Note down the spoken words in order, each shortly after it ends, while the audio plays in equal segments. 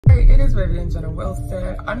is Vivian Jenna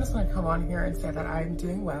Wilson. I'm just gonna come on here and say that I'm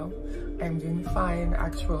doing well. I'm doing fine,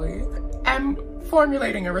 actually. I'm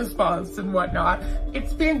formulating a response and whatnot.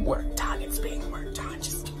 It's being worked on, it's being worked on.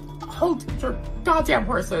 Just hold your goddamn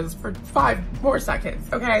horses for 5 more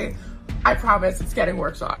seconds, okay? I promise it's getting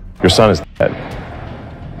worked on. Your son is dead.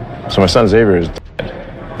 So my son Xavier is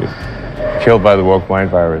dead. Killed by the woke mind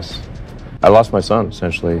virus. I lost my son,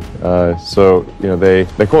 essentially. So, you know, they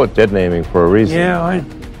call it dead naming for a reason. Yeah,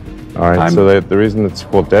 All right, so the reason it's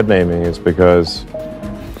called dead naming is because...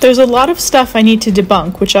 There's a lot of stuff I need to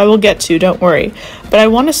debunk, which I will get to, don't worry. But I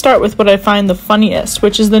want to start with what I find the funniest,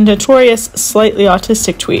 which is the notorious slightly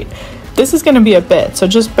autistic tweet. This is going to be a bit, so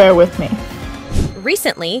just bear with me.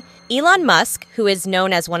 Recently, Elon Musk, who is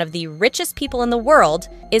known as one of the richest people in the world,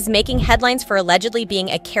 is making headlines for allegedly being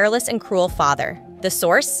a careless and cruel father. The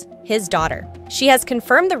source? His daughter. She has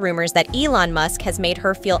confirmed the rumors that Elon Musk has made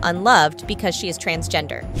her feel unloved because she is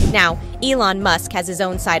transgender. Now, Elon Musk has his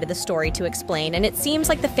own side of the story to explain, and it seems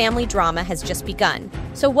like the family drama has just begun.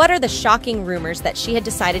 So what are the shocking rumors that she had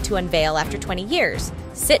decided to unveil after 20 years?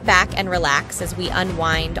 Sit back and relax as we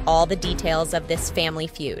unwind all the details of this family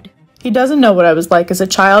feud. He doesn't know what I was like as a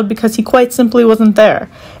child because he quite simply wasn't there.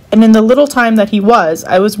 And in the little time that he was,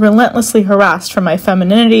 I was relentlessly harassed for my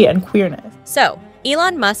femininity and queerness. So,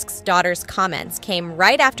 Elon Musk's daughter's comments came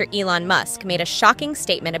right after Elon Musk made a shocking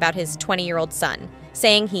statement about his 20-year-old son,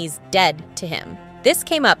 saying he's dead to him. This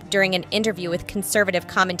came up during an interview with conservative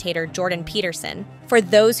commentator Jordan Peterson. For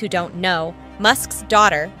those who don't know, Musk's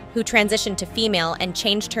daughter, who transitioned to female and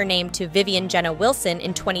changed her name to Vivian Jenna Wilson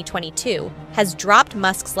in 2022, has dropped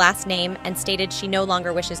Musk's last name and stated she no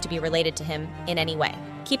longer wishes to be related to him in any way.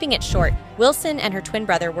 Keeping it short, Wilson and her twin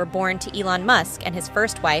brother were born to Elon Musk and his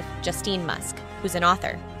first wife, Justine Musk, who's an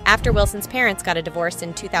author. After Wilson's parents got a divorce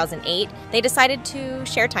in 2008, they decided to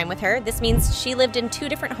share time with her. This means she lived in 2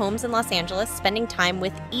 different homes in Los Angeles, spending time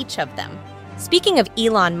with each of them. Speaking of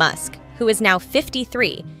Elon Musk, who is now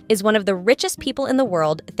 53, is one of the richest people in the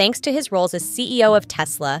world thanks to his roles as CEO of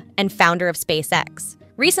Tesla and founder of SpaceX.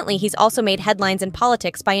 Recently, he's also made headlines in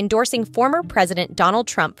politics by endorsing former President Donald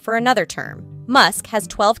Trump for another term. Musk has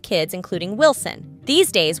 12 kids, including Wilson.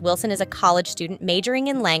 These days, Wilson is a college student majoring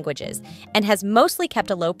in languages and has mostly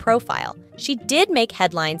kept a low profile. She did make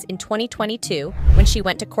headlines in 2022 when she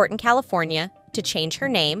went to court in California to change her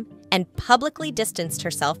name and publicly distanced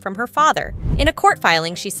herself from her father. In a court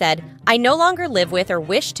filing, she said, "I no longer live with or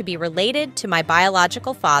wish to be related to my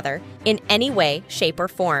biological father in any way, shape, or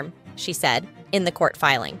form," she said in the court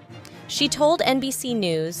filing. She told NBC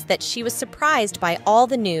News that she was surprised by all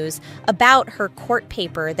the news about her court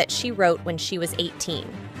paper that she wrote when she was 18.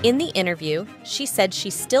 In the interview, she said she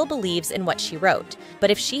still believes in what she wrote,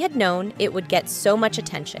 but if she had known it would get so much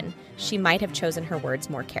attention, she might have chosen her words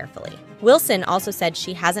more carefully. Wilson also said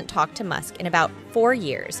she hasn't talked to Musk in about 4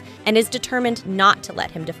 years and is determined not to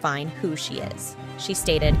let him define who she is. She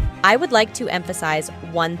stated, "I would like to emphasize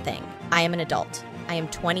one thing. I am an adult. I am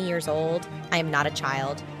 20 years old. I am not a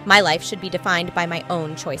child. My life should be defined by my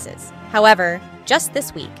own choices." However, just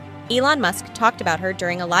this week, Elon Musk talked about her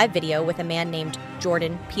during a live video with a man named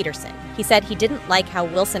Jordan Peterson. He said he didn't like how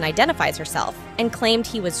Wilson identifies herself and claimed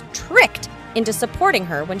he was tricked into supporting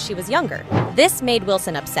her when she was younger. This made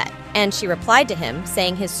Wilson upset, and she replied to him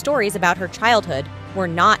saying his stories about her childhood were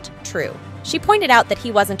not true. She pointed out that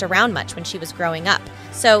he wasn't around much when she was growing up,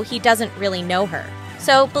 so he doesn't really know her.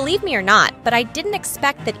 So, believe me or not, but I didn't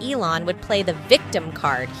expect that Elon would play the victim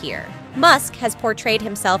card here. Musk has portrayed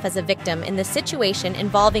himself as a victim in the situation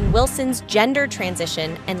involving Wilson's gender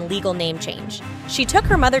transition and legal name change. She took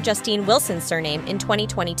her mother Justine Wilson's surname in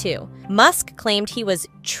 2022. Musk claimed he was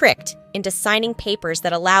tricked into signing papers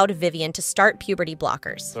that allowed Vivian to start puberty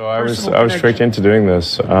blockers. So I was tricked into doing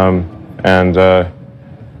this,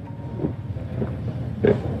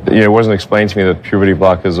 it wasn't explained to me that puberty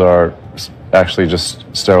blockers are actually just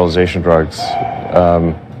sterilization drugs.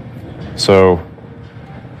 And so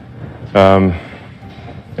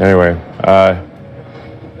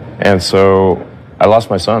I lost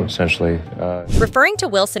my son, essentially. Referring to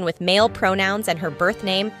Wilson with male pronouns and her birth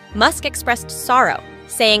name, Musk expressed sorrow,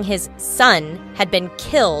 saying his son had been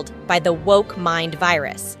killed by the woke mind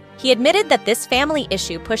virus. He admitted that this family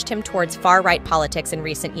issue pushed him towards far-right politics in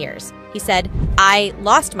recent years. He said, "I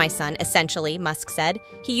lost my son," essentially, Musk said.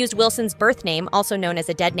 He used Wilson's birth name, also known as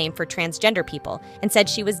a dead name for transgender people, and said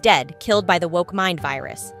she was dead, killed by the woke mind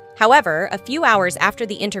virus. However, a few hours after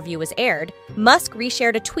the interview was aired, Musk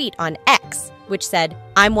reshared a tweet on X, which said,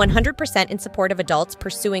 "I'm 100% in support of adults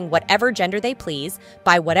pursuing whatever gender they please,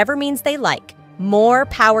 by whatever means they like. More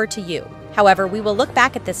power to you. However, we will look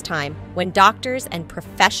back at this time when doctors and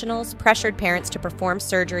professionals pressured parents to perform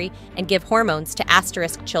surgery and give hormones to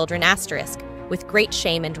asterisk children asterisk with great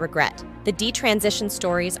shame and regret. The detransition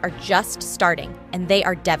stories are just starting, and they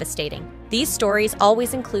are devastating. These stories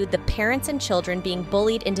always include the parents and children being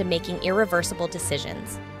bullied into making irreversible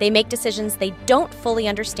decisions. They make decisions they don't fully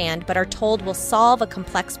understand but are told will solve a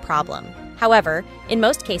complex problem. However, in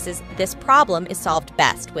most cases, this problem is solved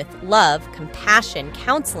best with love, compassion,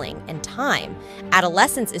 counseling, and time.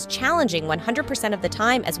 Adolescence is challenging 100% of the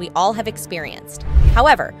time, as we all have experienced.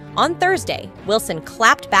 However, on Thursday, Wilson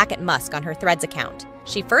clapped back at Musk on her Threads account.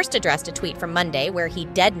 She first addressed a tweet from Monday where he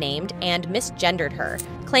dead-named and misgendered her,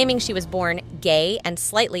 claiming she was born gay and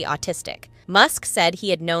slightly autistic. Musk said he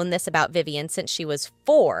had known this about Vivian since she was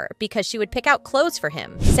 4 because she would pick out clothes for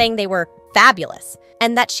him, saying they were fabulous,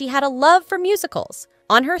 and that she had a love for musicals.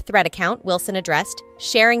 On her Thread account, Wilson addressed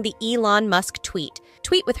sharing the Elon Musk tweet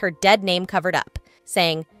with her dead name covered up,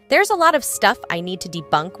 saying, "There's a lot of stuff I need to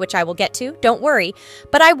debunk, which I will get to, don't worry,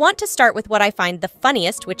 but I want to start with what I find the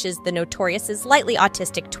funniest, which is the notorious slightly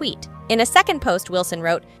autistic tweet." In a second post, Wilson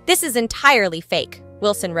wrote, "This is entirely fake."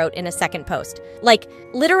 Wilson wrote in a second post, "Like,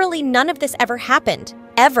 literally none of this ever happened.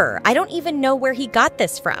 Ever. I don't even know where he got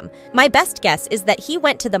this from. My best guess is that he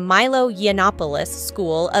went to the Milo Yiannopoulos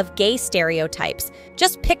School of Gay Stereotypes,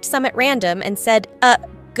 just picked some at random and said,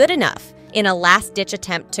 good enough, in a last-ditch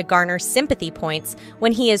attempt to garner sympathy points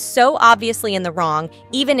when he is so obviously in the wrong,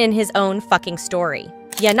 even in his own fucking story."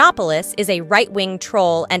 Yiannopoulos is a right-wing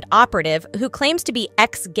troll and operative who claims to be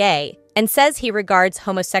ex-gay and says he regards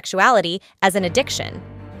homosexuality as an addiction.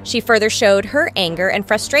 She further showed her anger and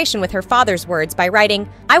frustration with her father's words by writing,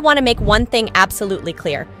 "I want to make one thing absolutely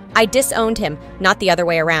clear. I disowned him, not the other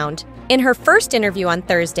way around." In her first interview on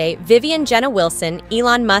Thursday, Vivian Jenna Wilson,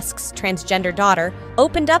 Elon Musk's transgender daughter,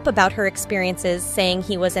 opened up about her experiences, saying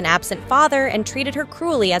he was an absent father and treated her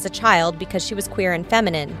cruelly as a child because she was queer and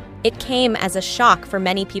feminine. It came as a shock for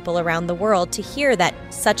many people around the world to hear that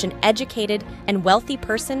such an educated and wealthy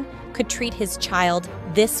person could treat his child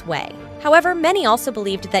this way. However, many also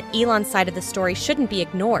believed that Elon's side of the story shouldn't be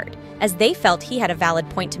ignored, as they felt he had a valid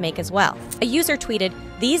point to make as well. A user tweeted,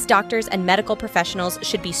 "These doctors and medical professionals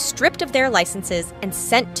should be stripped of their licenses and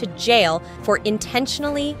sent to jail for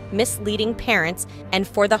intentionally misleading parents and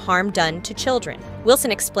for the harm done to children."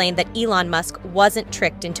 Wilson explained that Elon Musk wasn't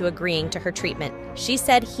tricked into agreeing to her treatment. She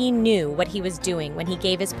said he knew what he was doing when he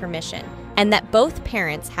gave his permission, and that both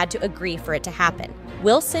parents had to agree for it to happen.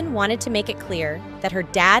 Wilson wanted to make it clear that her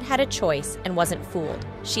dad had a choice and wasn't fooled.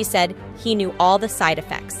 She said he knew all the side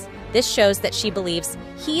effects. This shows that she believes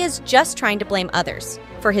he is just trying to blame others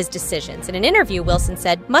for his decisions. In an interview, Wilson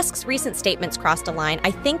said, "Musk's recent statements crossed a line. I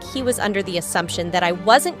think he was under the assumption that I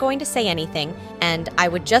wasn't going to say anything and I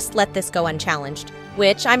would just let this go unchallenged,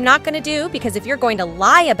 which I'm not going to do, because if you're going to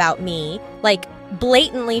lie about me, like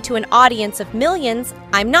blatantly to an audience of millions,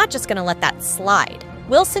 I'm not just going to let that slide."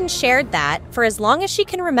 Wilson shared that, for as long as she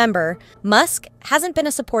can remember, Musk hasn't been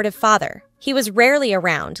a supportive father. He was rarely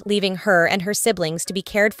around, leaving her and her siblings to be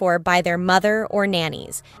cared for by their mother or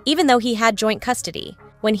nannies, even though he had joint custody.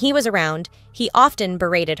 When he was around, he often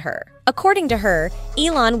berated her. According to her,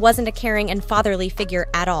 Elon wasn't a caring and fatherly figure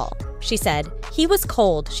at all. She said, "He was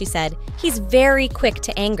cold," she said. "He's very quick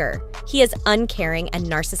to anger. He is uncaring and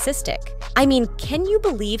narcissistic." I mean, can you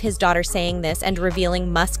believe his daughter saying this and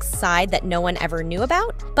revealing Musk's side that no one ever knew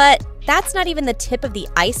about? But that's not even the tip of the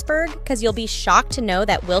iceberg, because you'll be shocked to know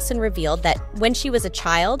that Wilson revealed that when she was a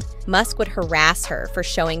child, Musk would harass her for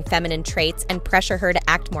showing feminine traits and pressure her to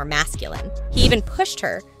act more masculine. He even pushed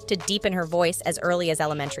her to deepen her voice as early as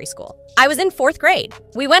elementary school. "I was in 4th grade.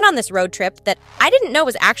 We went on this road trip that I didn't know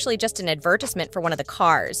was actually just an advertisement for one of the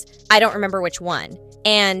cars. I don't remember which one.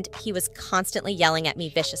 And he was constantly yelling at me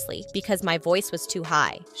viciously because my voice was too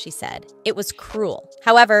high," she said. "It was cruel."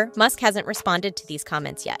 However, Musk hasn't responded to these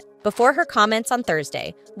comments yet. Before her comments on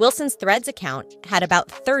Thursday, Wilson's Threads account had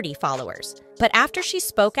about 30 followers. But after she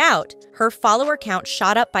spoke out, her follower count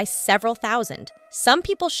shot up by several thousand. Some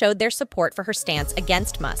people showed their support for her stance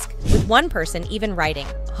against Musk, with one person even writing,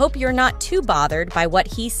 "Hope you're not too bothered by what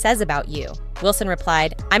he says about you." Wilson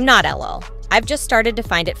replied, "I'm not, LL. I've just started to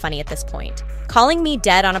find it funny at this point. Calling me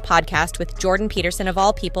dead on a podcast with Jordan Peterson of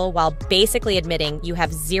all people while basically admitting you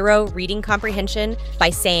have zero reading comprehension by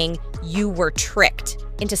saying you were tricked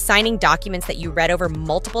into signing documents that you read over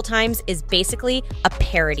multiple times is basically a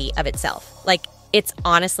parody of itself. Like, it's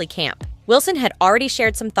honestly camp." Wilson had already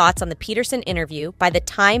shared some thoughts on the Peterson interview by the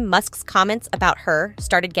time Musk's comments about her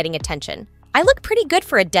started getting attention. "I look pretty good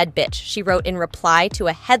for a dead bitch," she wrote in reply to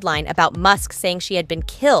a headline about Musk saying she had been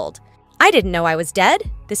killed. "I didn't know I was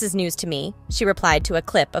dead. This is news to me," she replied to a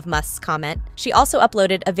clip of Musk's comment. She also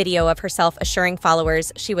uploaded a video of herself assuring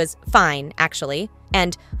followers she was fine, actually,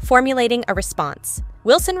 and formulating a response.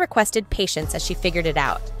 Wilson requested patience as she figured it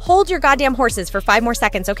out. "Hold your goddamn horses for 5 more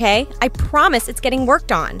seconds, okay? I promise it's getting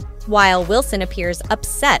worked on." While Wilson appears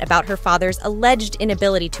upset about her father's alleged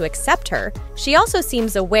inability to accept her, she also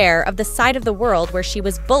seems aware of the side of the world where she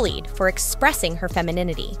was bullied for expressing her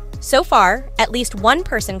femininity. So far, at least one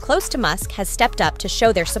person close to Musk has stepped up to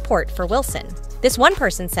show their support for Wilson. This one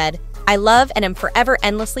person said, "I love and am forever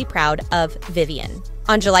endlessly proud of Vivian."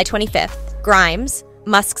 On July 25th, Grimes,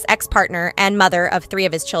 Musk's ex-partner and mother of 3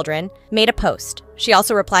 of his children, made a post. She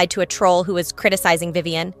also replied to a troll who was criticizing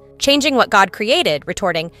Vivian, changing what God created,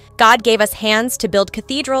 retorting, "God gave us hands to build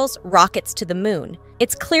cathedrals, rockets to the moon.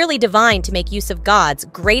 It's clearly divine to make use of God's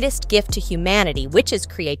greatest gift to humanity, which is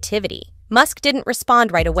creativity." Musk didn't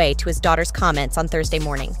respond right away to his daughter's comments on Thursday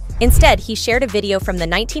morning. Instead, he shared a video from the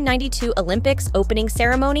 1992 Olympics opening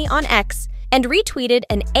ceremony on X and retweeted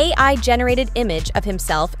an AI-generated image of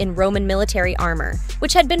himself in Roman military armor,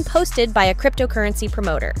 which had been posted by a cryptocurrency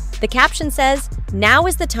promoter. The caption says, "Now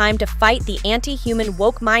is the time to fight the anti-human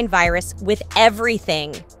woke mind virus with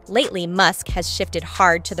everything." Lately, Musk has shifted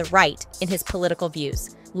hard to the right in his political views,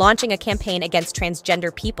 launching a campaign against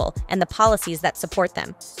transgender people and the policies that support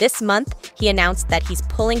them. This month, he announced that he's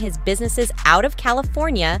pulling his businesses out of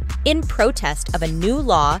California in protest of a new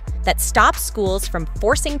law that stops schools from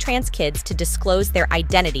forcing trans kids to disclose their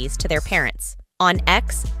identities to their parents. On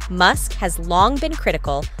X, Musk has long been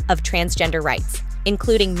critical of transgender rights,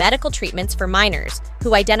 including medical treatments for minors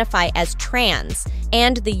who identify as trans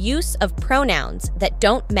and the use of pronouns that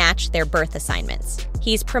don't match their birth assignments.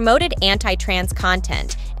 He's promoted anti-trans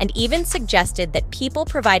content and even suggested that people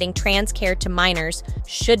providing trans care to minors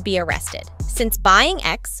should be arrested. Since buying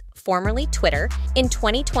X, formerly Twitter, in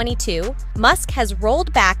 2022, Musk has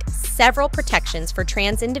rolled back several protections for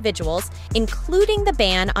trans individuals, including the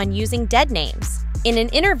ban on using dead names. In an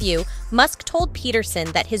interview, Musk told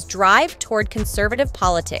Peterson that his drive toward conservative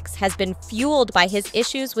politics has been fueled by his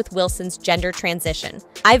issues with Wilson's gender transition.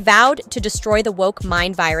 "I vowed to destroy the woke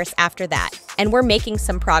mind virus after that, and we're making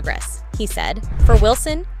some progress," he said. For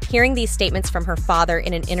Wilson, hearing these statements from her father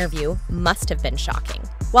in an interview must have been shocking.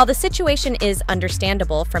 While the situation is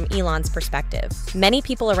understandable from Elon's perspective, many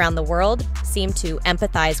people around the world seem to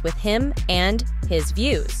empathize with him and his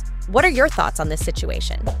views. What are your thoughts on this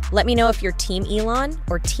situation? Let me know if you're Team Elon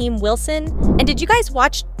or Team Wilson. And did you guys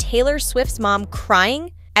watch Taylor Swift's mom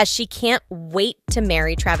crying as she can't wait to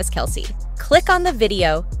marry Travis Kelce? Click on the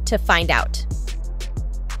video to find out.